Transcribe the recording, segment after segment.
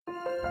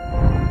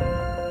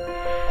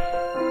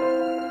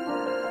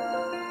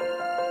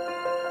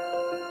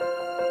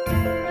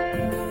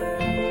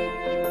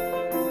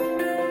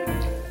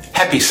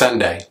Happy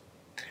Sunday.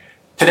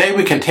 Today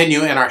we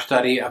continue in our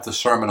study of the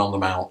Sermon on the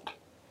Mount.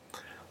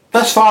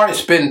 Thus far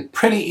it's been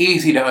pretty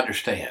easy to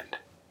understand.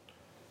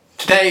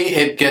 Today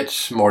it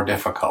gets more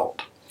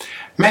difficult.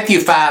 Matthew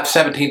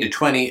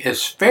 5:17-20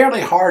 is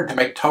fairly hard to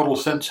make total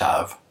sense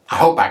of. I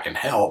hope I can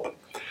help.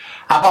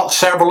 I bought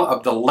several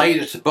of the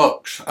latest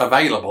books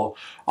available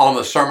on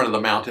the Sermon on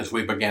the Mount as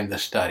we begin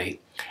this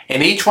study,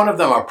 and each one of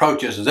them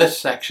approaches this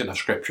section of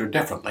Scripture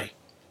differently.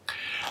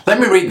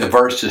 Let me read the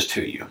verses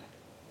to you.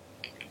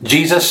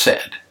 Jesus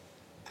said,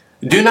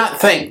 "Do not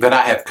think that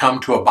I have come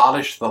to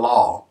abolish the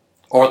law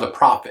or the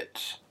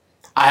prophets.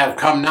 I have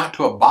come not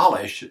to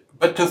abolish,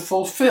 but to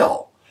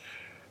fulfill.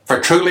 For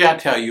truly I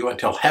tell you,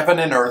 until heaven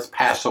and earth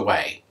pass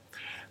away,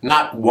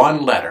 not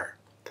one letter,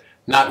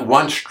 not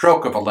one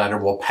stroke of a letter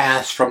will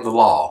pass from the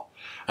law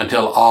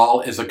until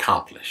all is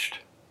accomplished."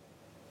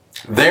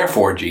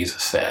 Therefore,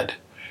 Jesus said,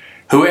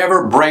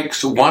 "Whoever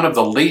breaks one of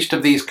the least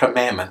of these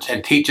commandments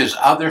and teaches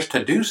others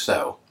to do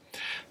so,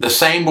 the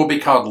same will be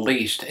called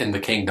least in the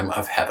kingdom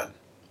of heaven.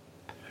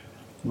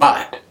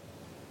 But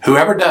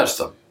whoever does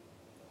them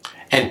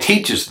and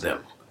teaches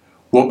them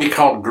will be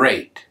called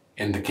great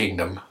in the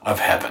kingdom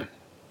of heaven.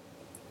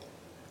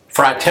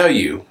 For I tell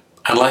you,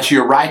 unless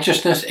your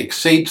righteousness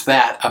exceeds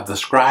that of the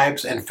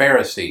scribes and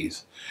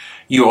Pharisees,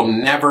 you will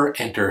never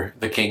enter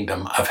the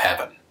kingdom of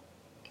heaven."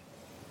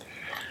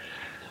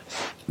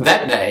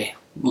 That day,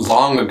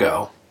 long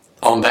ago,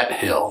 on that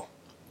hill,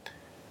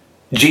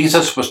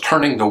 Jesus was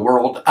turning the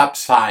world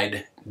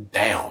upside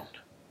down.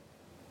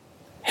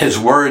 His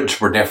words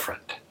were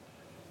different.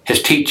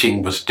 His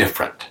teaching was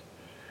different.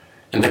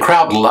 And the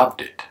crowd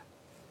loved it.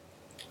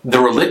 The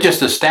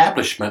religious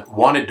establishment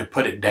wanted to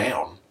put it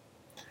down.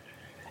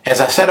 As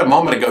I said a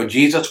moment ago,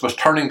 Jesus was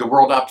turning the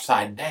world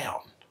upside down.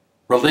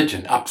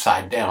 Religion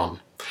upside down.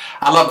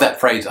 I love that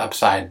phrase,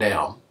 upside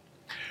down.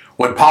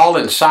 When Paul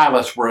and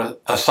Silas were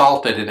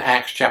assaulted in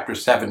Acts chapter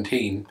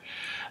 17,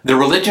 the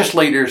religious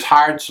leaders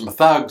hired some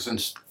thugs in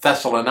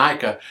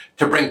Thessalonica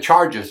to bring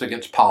charges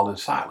against Paul and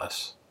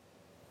Silas.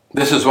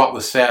 This is what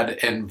was said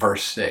in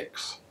verse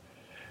 6.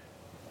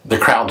 The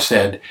crowd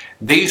said,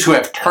 "These who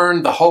have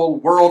turned the whole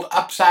world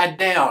upside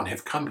down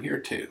have come here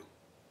too."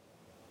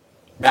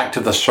 Back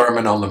to the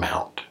Sermon on the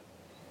Mount.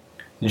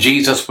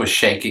 Jesus was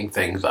shaking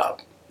things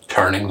up,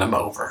 turning them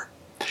over.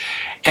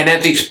 And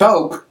as he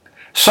spoke,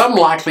 some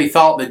likely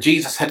thought that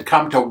Jesus had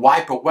come to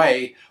wipe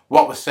away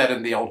what was said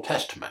in the Old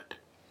Testament.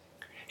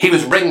 He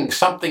was bringing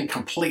something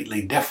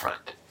completely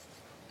different.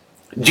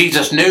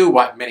 Jesus knew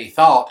what many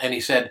thought, and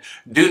he said,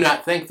 "Do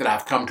not think that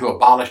I've come to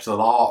abolish the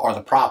law or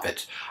the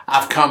prophets.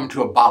 I've come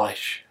to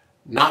abolish,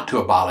 not to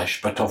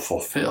abolish, but to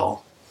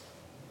fulfill."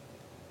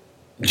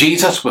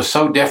 Jesus was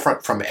so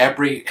different from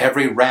every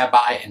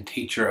rabbi and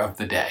teacher of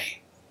the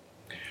day.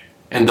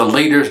 And the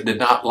leaders did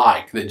not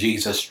like that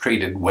Jesus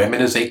treated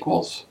women as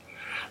equals.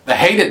 They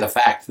hated the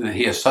fact that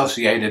he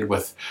associated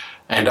with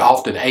and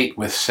often ate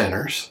with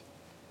sinners.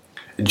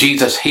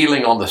 Jesus'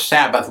 healing on the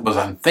Sabbath was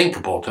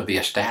unthinkable to the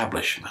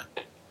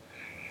establishment.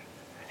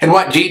 And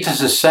what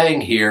Jesus is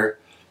saying here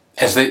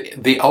is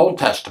that the Old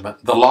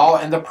Testament, the law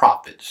and the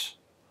prophets,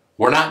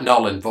 were not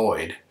null and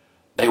void.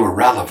 They were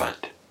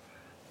relevant.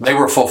 They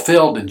were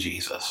fulfilled in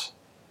Jesus.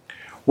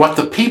 What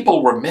the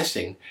people were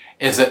missing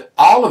is that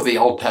all of the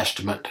Old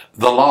Testament,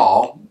 the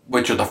law,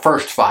 which are the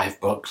first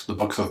 5 books, the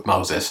books of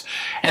Moses,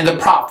 and the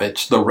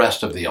prophets, the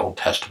rest of the Old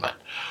Testament,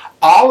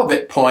 all of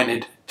it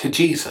pointed to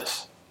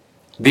Jesus.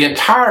 The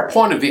entire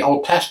point of the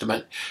Old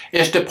Testament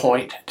is to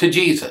point to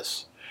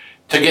Jesus,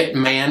 to get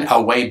man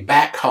a way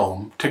back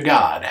home to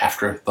God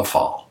after the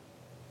fall.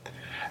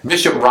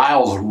 Bishop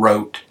Riles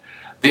wrote,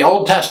 "The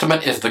Old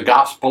Testament is the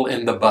gospel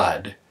in the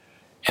bud,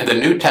 and the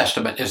New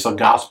Testament is the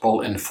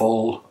gospel in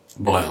full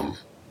bloom."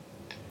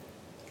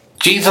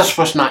 Jesus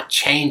was not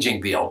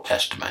changing the Old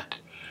Testament.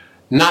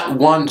 Not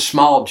one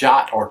small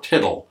jot or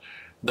tittle.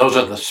 Those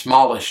are the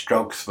smallest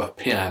strokes of a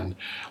pen,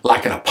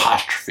 like an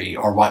apostrophe,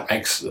 or what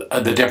makes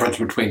the difference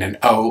between an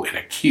O and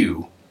a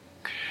Q.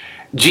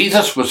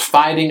 Jesus was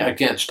fighting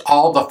against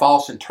all the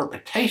false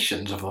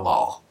interpretations of the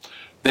law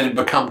that had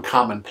become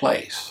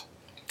commonplace.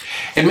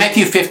 In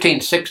Matthew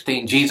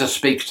 15:16, Jesus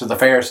speaks to the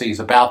Pharisees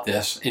about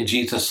this, and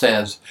Jesus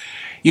says,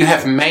 "You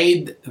have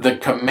made the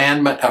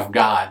commandment of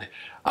God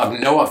of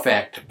no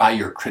effect by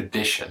your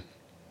tradition."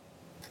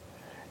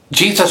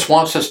 Jesus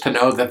wants us to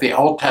know that the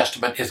Old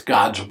Testament is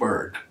God's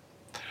Word.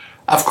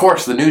 Of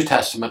course, the New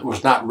Testament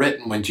was not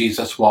written when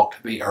Jesus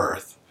walked the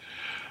earth,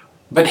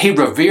 but he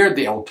revered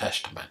the Old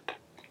Testament.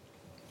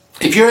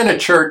 If you're in a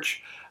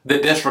church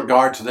that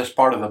disregards this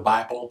part of the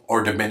Bible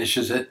or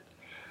diminishes it,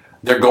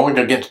 they're going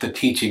against the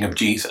teaching of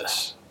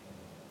Jesus.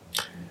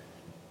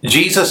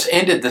 Jesus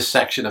ended this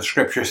section of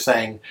Scripture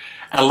saying,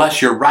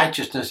 "Unless your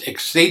righteousness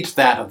exceeds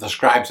that of the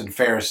scribes and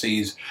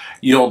Pharisees,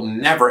 you'll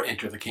never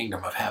enter the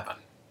kingdom of heaven."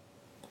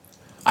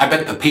 I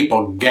bet the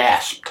people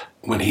gasped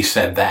when he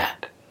said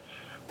that.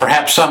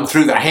 Perhaps some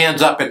threw their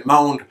hands up and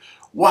moaned,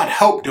 "What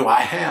hope do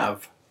I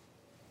have?"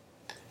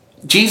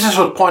 Jesus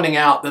was pointing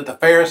out that the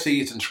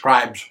Pharisees and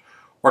scribes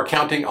were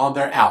counting on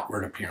their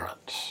outward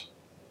appearance.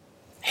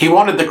 He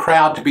wanted the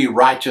crowd to be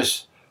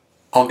righteous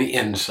on the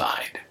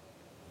inside.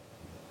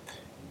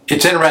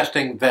 It's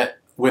interesting that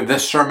when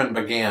this sermon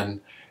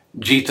began,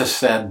 Jesus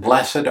said,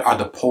 "Blessed are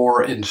the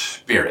poor in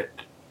spirit."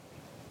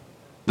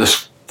 The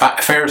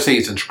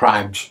Pharisees and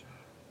scribes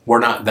were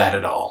not that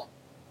at all.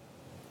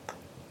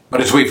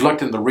 But as we've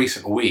looked in the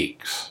recent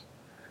weeks,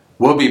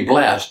 we'll be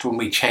blessed when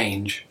we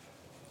change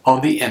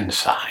on the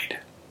inside.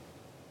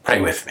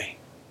 Pray with me.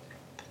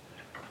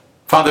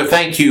 Father,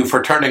 thank you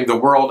for turning the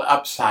world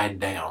upside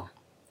down,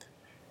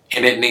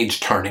 and it needs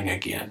turning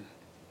again.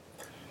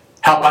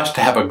 Help us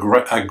to have a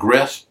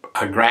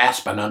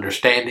grasp and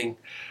understanding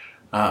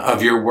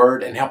of your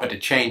word, and help it to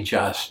change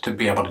us to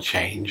be able to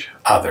change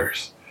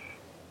others.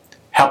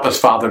 Help us,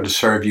 Father, to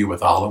serve you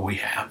with all that we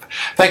have.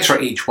 Thanks for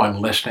each one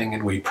listening,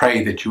 and we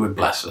pray that you would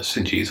bless us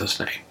in Jesus'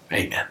 name.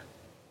 Amen.